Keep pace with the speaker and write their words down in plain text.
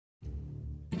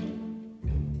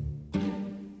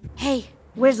Hey,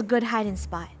 where's a good hiding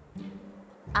spot?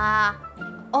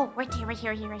 Oh, right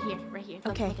here.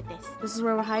 Okay. Look at this. This is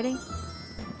where we're hiding?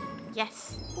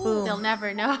 Yes. Boom. They'll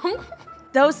never know.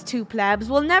 Those two plebs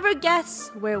will never guess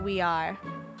where we are.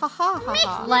 Ha ha ha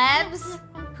ha. Plebs?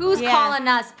 Who's Yeah. calling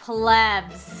us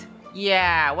plebs?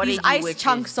 Yeah, what These did you ice witches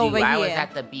chunks do? over I was here.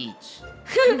 at the beach.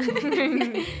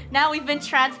 Now we've been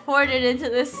transported into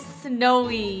this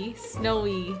snowy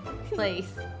place.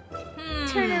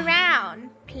 Turn around,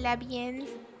 plebeians.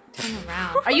 Turn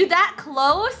around. Are you that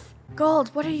close? Gold,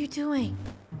 what are you doing?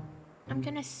 I'm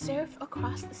gonna surf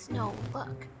across the snow.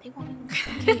 Look, they won't even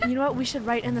see. Okay, you know what we should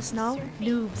write in the snow? Surfing.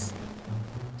 Noobs.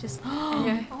 Just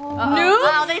Noobs?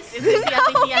 Oh, they see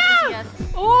us.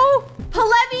 Oh,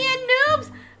 plebeian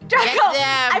noobs! Draco, Get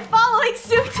them. I'm following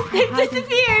suit. They've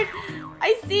disappeared.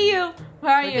 I see you.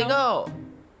 Where are Where'd you? they go?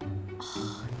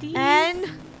 and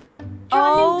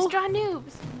Draw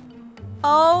noobs.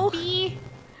 oh B.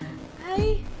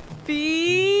 I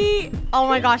B. Oh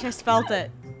my gosh, I spelt it.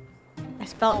 I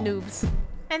spelt noobs.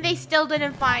 And they still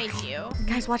didn't find you.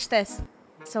 Guys, watch this.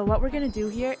 So what we're gonna do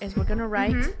here is we're gonna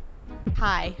write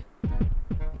hi.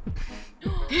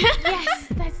 Yes,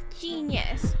 that's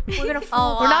genius. We're gonna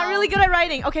fall. We're not really good at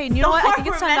writing. Okay, you know what? I think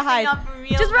it's time to hide.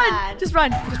 Just run! Just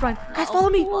run! Just run! Guys, follow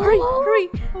me! Hurry! Hurry!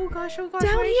 Oh gosh, Down where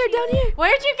is here! she? Down here!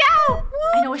 Where'd you go?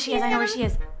 I know where she is. I know where she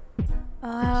is.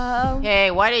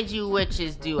 Hey, what did you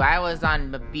witches do? I was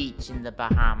on the beach in the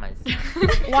Bahamas.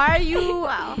 Why are you?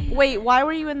 Wow. Wait, why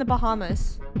were you in the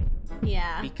Bahamas?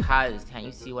 Yeah. Because, can't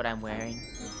you see what I'm wearing?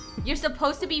 You're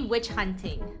supposed to be witch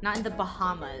hunting, not in the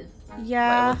Bahamas. Well, it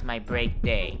Yeah. was my break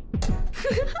day.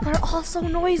 They're all so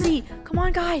noisy. Come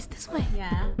on, guys, this way.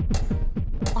 Yeah.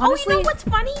 Honestly, Oh, you know what's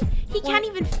funny? He can't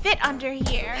even fit under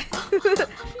here.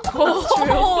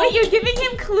 Oh, wait, you're giving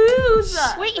him clues.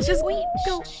 Wait, Let's just wait.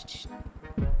 go.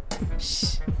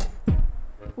 Shh.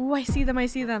 Ooh, I see them. I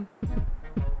see them.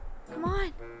 Come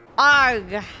on.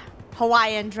 Arg,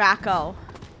 Hawaiian Draco.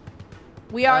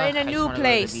 We are in a I just new wanna go to the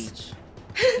place. beach.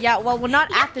 Yeah, well, we're not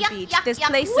at the beach. This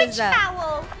place Witch is.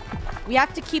 owl. We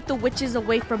have to keep the witches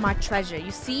away from our treasure.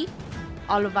 You see?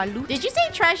 All of our loot. Did you say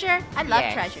treasure? I love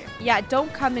Yes. treasure. Yeah,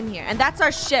 don't come in here. And that's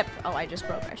our ship. Oh, I just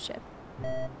broke our ship.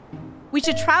 We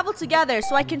should travel together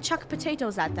so I can chuck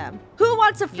potatoes at them. Who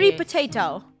wants a free Yes.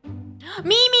 potato?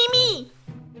 Me.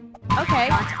 Okay.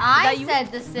 I that you?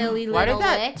 said the silly Why little did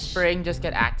that witch. spring just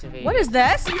get activated? What is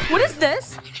this? What is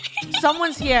this?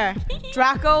 Someone's here.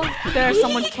 Draco, there's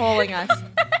someone trolling us.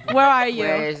 Where are you?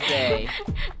 Where is they?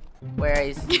 Where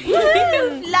is he?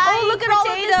 Oh, look at all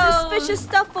of this potatoes. suspicious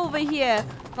stuff over here.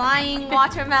 Flying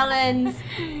watermelons.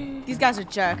 These guys are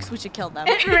jerks. We should kill them.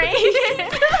 It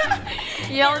rains.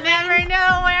 You'll never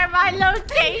know where my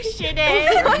location is.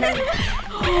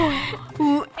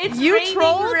 It's You raining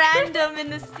trolls? random in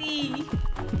the sea.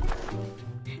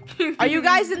 Are you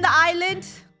guys in the island?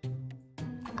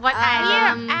 What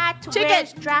We're at Chicken. where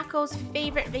Draco's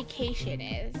favorite vacation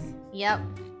is. Yep.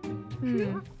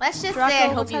 Let's just Draco, say I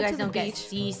hope let's you head guys to the don't get beach.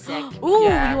 seasick. Ooh,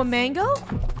 Yes. you a mango?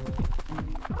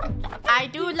 I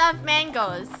do love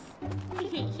mangoes.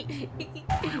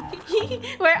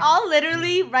 We're all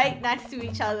literally right next to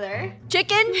each other.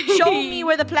 Chicken, show me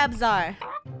where the plebs are.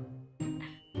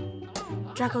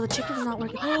 Draco, the chicken's not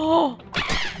working. Oh,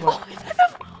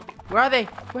 Where are they?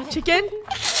 chicken?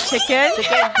 Chicken? You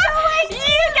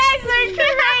guys are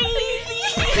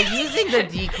crazy. They're using the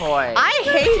decoy. I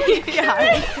hate you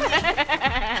guys.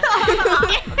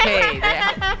 Okay,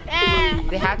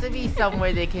 they have to be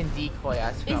somewhere they can decoy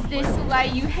us from. Is this why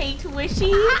you hate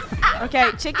wishies?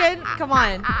 Okay, chicken, come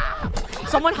on.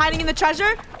 Someone hiding in the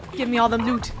treasure? Give me all the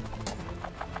loot.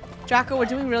 Draco, we're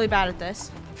doing really bad at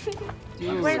this.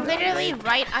 Dude. We're literally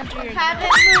right under your Haven't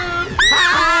nose. moved.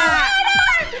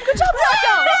 Good job,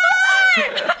 Draco!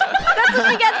 That's what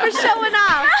we get for showing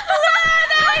off.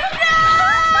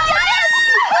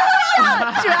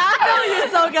 Draco, you're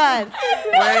so good.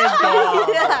 Where is Gold?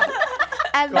 Yeah.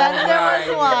 And then Gold, there where was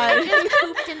are one. Just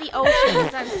pooped in the ocean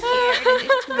because I'm scared. and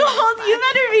it's too Gold, you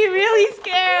much. better be really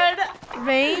scared.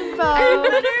 Rainbow.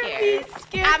 I'm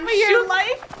scared I'm for your shook.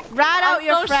 life. Rat out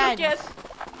your so friends.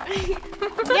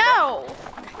 Yo,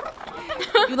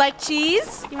 You like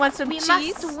cheese? You want some we cheese?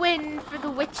 must win for the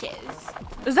witches.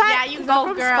 Is that, Yeah, you is that go,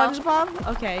 from girl. SpongeBob?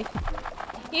 Okay.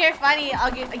 Here, funny.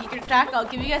 I'll give Draco. I'll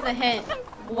give you guys a hint.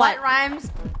 What rhymes?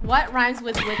 What rhymes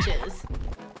with witches?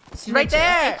 It's right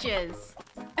there. Witches.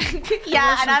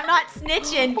 Yeah, and I'm not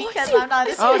snitching because I'm not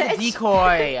a Oh, snitch. it's a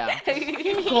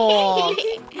decoy. Gold.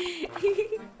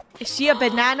 Is she a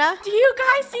banana? Do you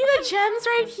guys see the gems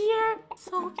right here?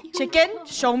 So beautiful. Chicken,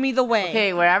 show me the way.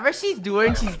 Okay, wherever she's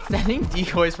doing, she's sending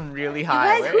decoys from really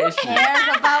high. You guys, Where who is she?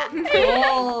 cares about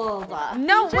gold?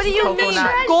 No, what do you mean?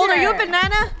 coconut. Gold, are you a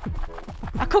banana?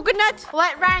 A coconut?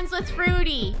 What rhymes with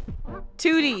fruity?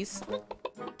 Tooties.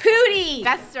 Pootie.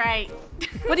 That's right.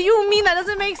 What do you mean? That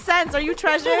doesn't make sense. Are you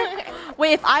treasure?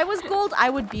 Wait, if I was gold, I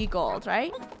would be gold,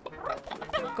 right?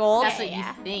 Gold. That's what you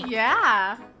think.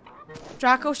 Yeah.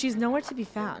 Draco, she's nowhere to be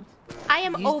found. I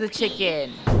am Use OP. the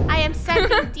chicken. I am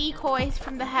sending decoys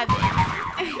from the heavens.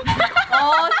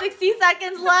 Oh, 60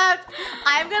 seconds left.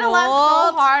 I'm gonna laugh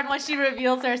so hard when she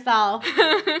reveals herself.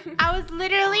 I was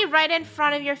literally right in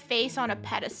front of your face on a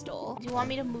pedestal. Do you want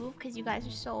me to move? Because you guys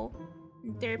are so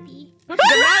derpy. The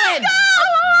melon!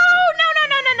 Oh,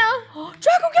 no.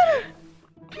 Draco, get her!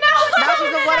 Now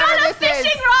she's a whatever this is.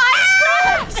 Fishing rod.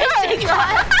 Fishing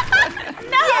rod.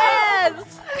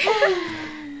 Yes!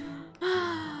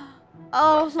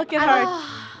 Oh, look at her.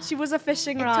 She was a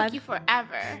fishing It rod. took you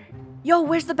forever. Yo,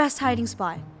 where's the best hiding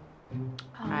spot?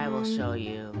 I will show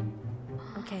you.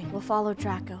 Okay, we'll follow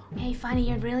Draco. Hey, Funneh,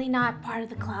 you're really not part of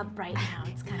the club right now.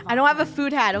 It's kind of. I don't have a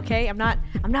food hat, okay? I'm not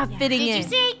fitting Did in. you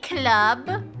say club?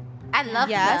 I love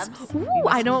Yes. clubs. Ooh,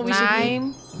 I know what we should Nine.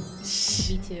 Me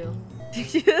too. do.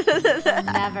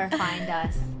 Never find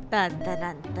us. Dun, dun,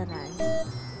 dun, dun, dun.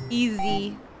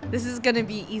 Easy. This is gonna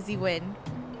be easy win.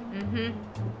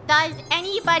 Does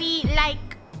anybody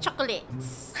like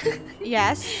chocolates?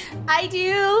 Yes. I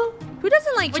do. Who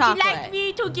doesn't like Would chocolate? you like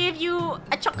me to give you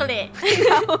a chocolate?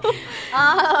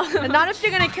 Not if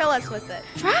you're gonna kill us with it.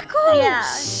 Draco! Yeah.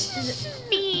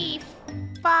 Beef.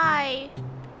 Bye.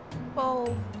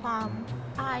 Oh,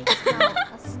 I smell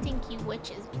a stinky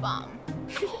witch's bum.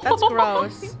 That's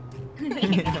gross.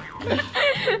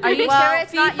 Are you Well, sure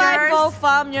it's not yours?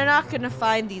 fum, you're not gonna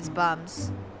find these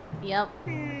bums. Yep.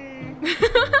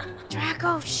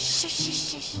 Draco,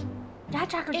 shh. Yeah,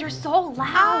 Draco, you're so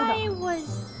loud. I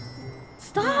was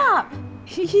Stop.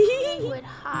 would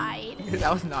hide.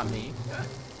 That was not me.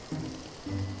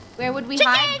 Where would we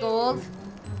Chicken! hide, Gold?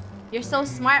 You're so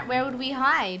smart. Where would we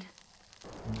hide?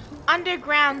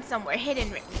 Underground somewhere, hidden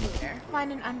Lunar.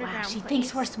 Find an underground She place.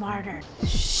 thinks we're smarter.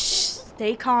 Shh.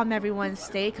 Stay calm, everyone.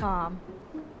 Stay calm.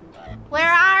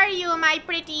 Where are you, my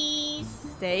pretties?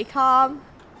 Stay calm.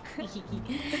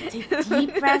 Take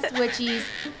deep breaths, witchies.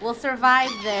 We'll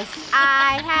survive this.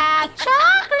 I have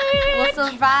chocolate. We'll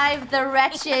survive the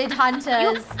wretched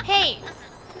hunters. Hey,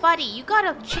 buddy, you got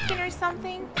a chicken or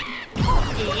something?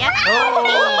 Yep.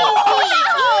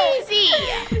 Oh. Easy.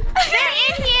 They're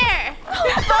in here.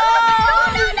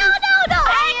 No. I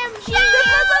am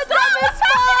genius.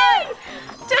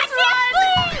 Just run.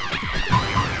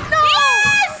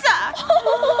 Yes.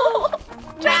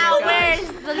 Now where's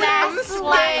the last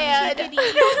scared.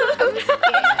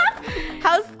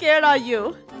 How scared are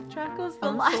you? Draco's the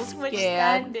I'm last so witch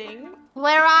scared. standing.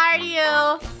 Where are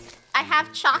you? I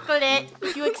have chocolate.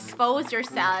 You expose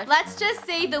yourself. Let's just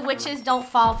say the witches don't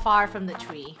fall far from the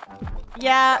tree.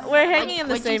 Yeah, we're hanging in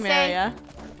the What'd you same say? area.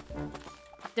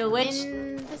 The witch.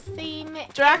 In the same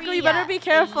Draco, area. you better be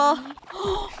careful. Lunar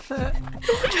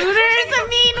is a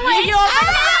mean witch.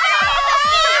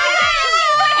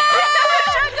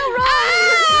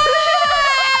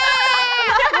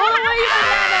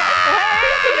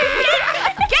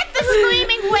 Get the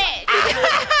screaming witch.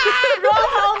 Roll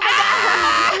home,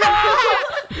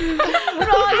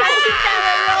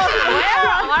 Where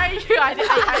are you? Why are you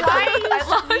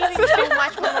screaming so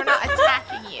much when we're not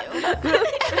attacking you?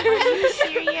 Are you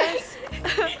serious?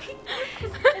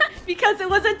 Because it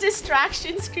was a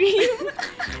distraction scream.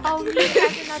 Oh, he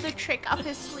has another trick up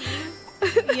his sleeve.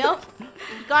 Yep.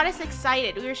 He got us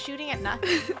excited. We were shooting at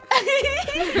nothing.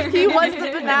 He was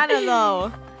the banana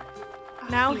though.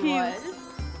 Now He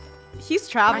he's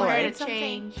I traveling. heard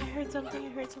something. I heard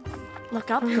something. Look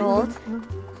up, Gold.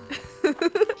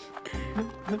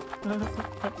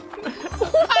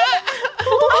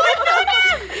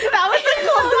 That was a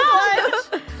close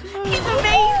one. He's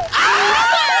amazing.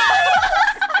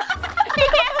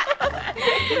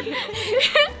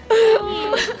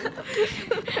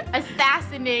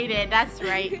 Assassinated. That's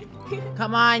right.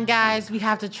 Come on, guys. We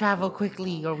have to travel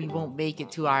quickly or we won't make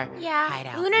it to our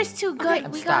hideout. Lunar's too good.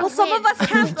 I'm We stuck. got Well, some of us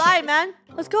can't fly, man.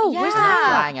 Let's go. Where's I'm not the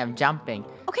flying, I'm jumping.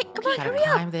 Okay, come on, Gotta hurry up.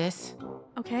 climb this.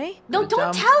 Okay. No, don't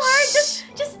Jump. tell her.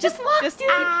 Just walk. Just dude.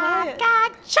 keep I quiet.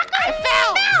 got chocolate. I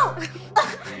fell.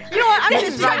 You know what? I'm This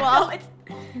just is run. no, it's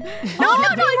No, no,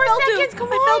 I fell seconds, too. come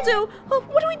I fell too. Oh,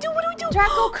 what do we do?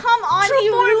 Draco, come on. True He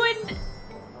form. ruined.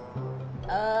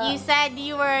 You said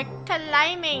you were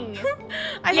climbing.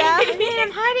 Yeah.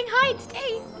 I'm hiding.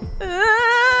 Stay.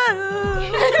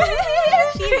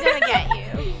 She's gonna get you.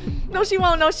 No, she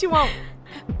won't. No, she won't.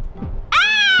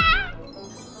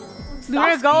 Stop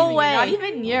Lunar, go screaming, away. You're not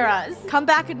even near us. Come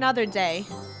back another day.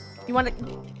 You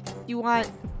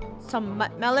want some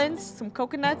melons, some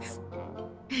coconuts?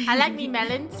 I like me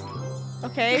melons.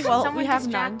 Okay, well, Someone we have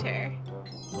none. distract her.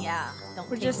 Yeah, don't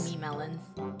We're take just- me melons.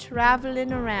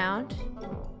 Traveling around.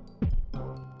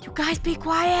 You guys be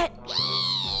quiet.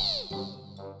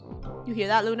 You hear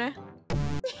that, Lunar?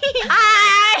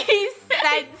 I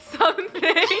said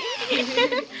something.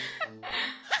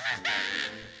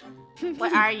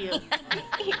 Where are you?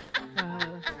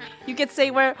 You could say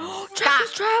where. Oh,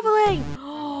 Draco's traveling.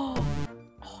 Oh,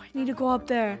 I need to go up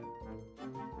there.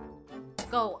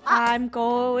 Go up. I'm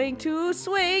going to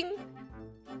swing.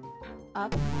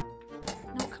 Up.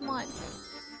 No, come on.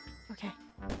 Okay.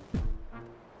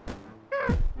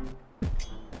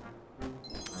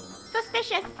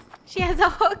 Suspicious. She has a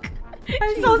hook.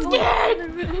 I'm so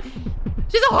scared.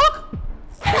 She's a hook.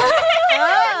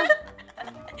 Ah.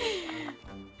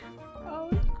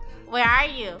 Where are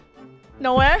you?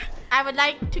 Nowhere. I would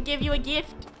like to give you a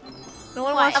gift. No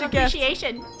one What? wants Of your gift.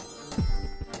 appreciation.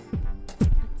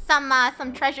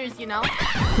 Some treasures, you know.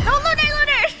 No,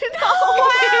 Lunar! No!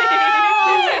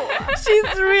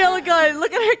 She's real good.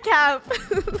 Look at her cap.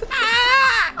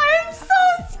 I'm so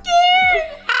scared!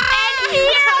 And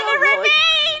here are the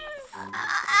remains!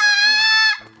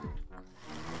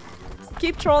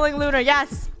 Keep trolling Lunar.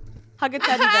 Yes. Hug a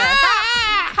teddy bear.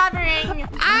 Covering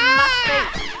my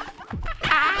face.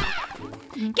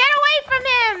 Get away from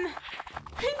him!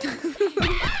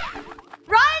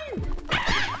 Run!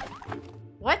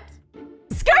 What?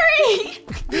 Scurry!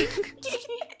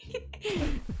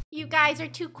 You guys are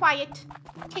too quiet.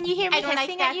 Can you hear me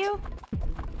hissing at you?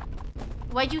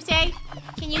 What'd you say?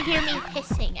 Can you hear me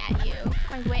hissing at you?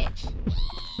 My witch.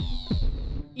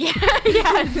 Yeah,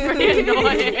 it's pretty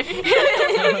annoying.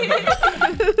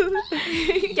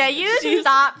 Can you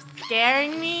stop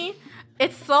scaring me?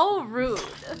 It's so rude.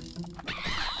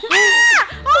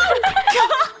 Oh my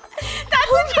god!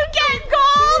 That's what you get,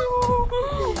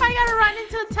 Gold! I gotta run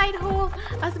into a tight hole.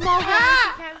 A small hole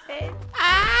you can't fit.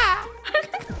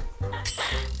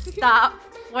 Stop.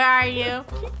 Where are you?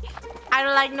 I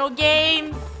don't like no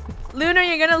games. Lunar,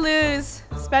 you're gonna lose.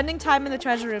 Spending time in the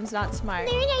treasure room's not smart.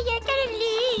 Luna, you're gonna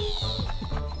leave.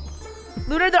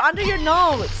 Lunar, they're under your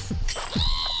nose.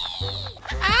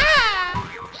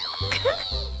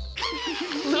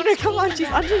 Lunar, come on, she's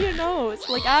under your nose.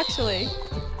 Like, actually.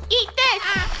 Eat this.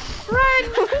 Run.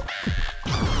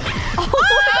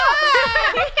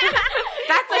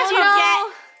 That's what you get,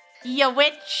 you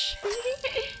witch.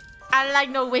 I don't like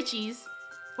no witchies.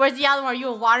 Where's the other one? Are you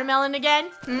a watermelon again?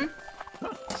 Hmm?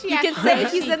 You can say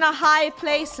he's in a high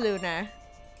place, Lunar.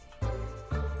 Did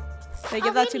I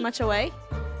give that too much away?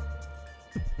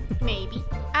 Maybe.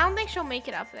 I don't think she'll make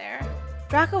it up there.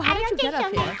 Draco, how did you get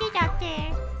up here? Make it up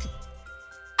there.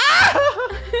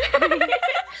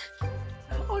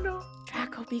 Oh no.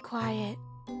 Draco, be quiet.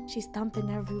 She's thumping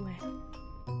everywhere.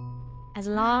 As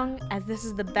long as this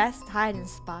is the best hiding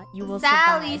spot, you will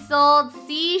Sally survive. sold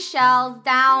seashells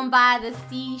down by the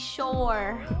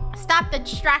seashore. Stop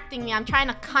distracting me. I'm trying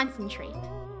to concentrate.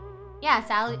 Yeah,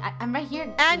 Sally, I'm right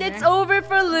here. And it's over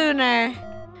for Lunar.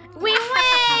 We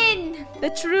win! The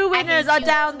true winners hate are you.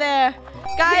 down there.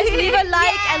 Guys, leave a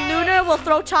like and Lunar will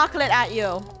throw chocolate at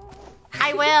you.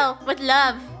 I will, with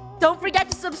love. Don't forget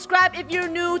to subscribe if you're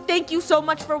new. Thank you so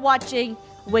much for watching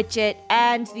Witch-It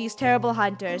and these terrible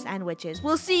hunters and witches.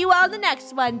 We'll see you all in the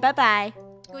next one. Bye-bye.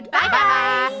 Goodbye,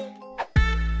 guys.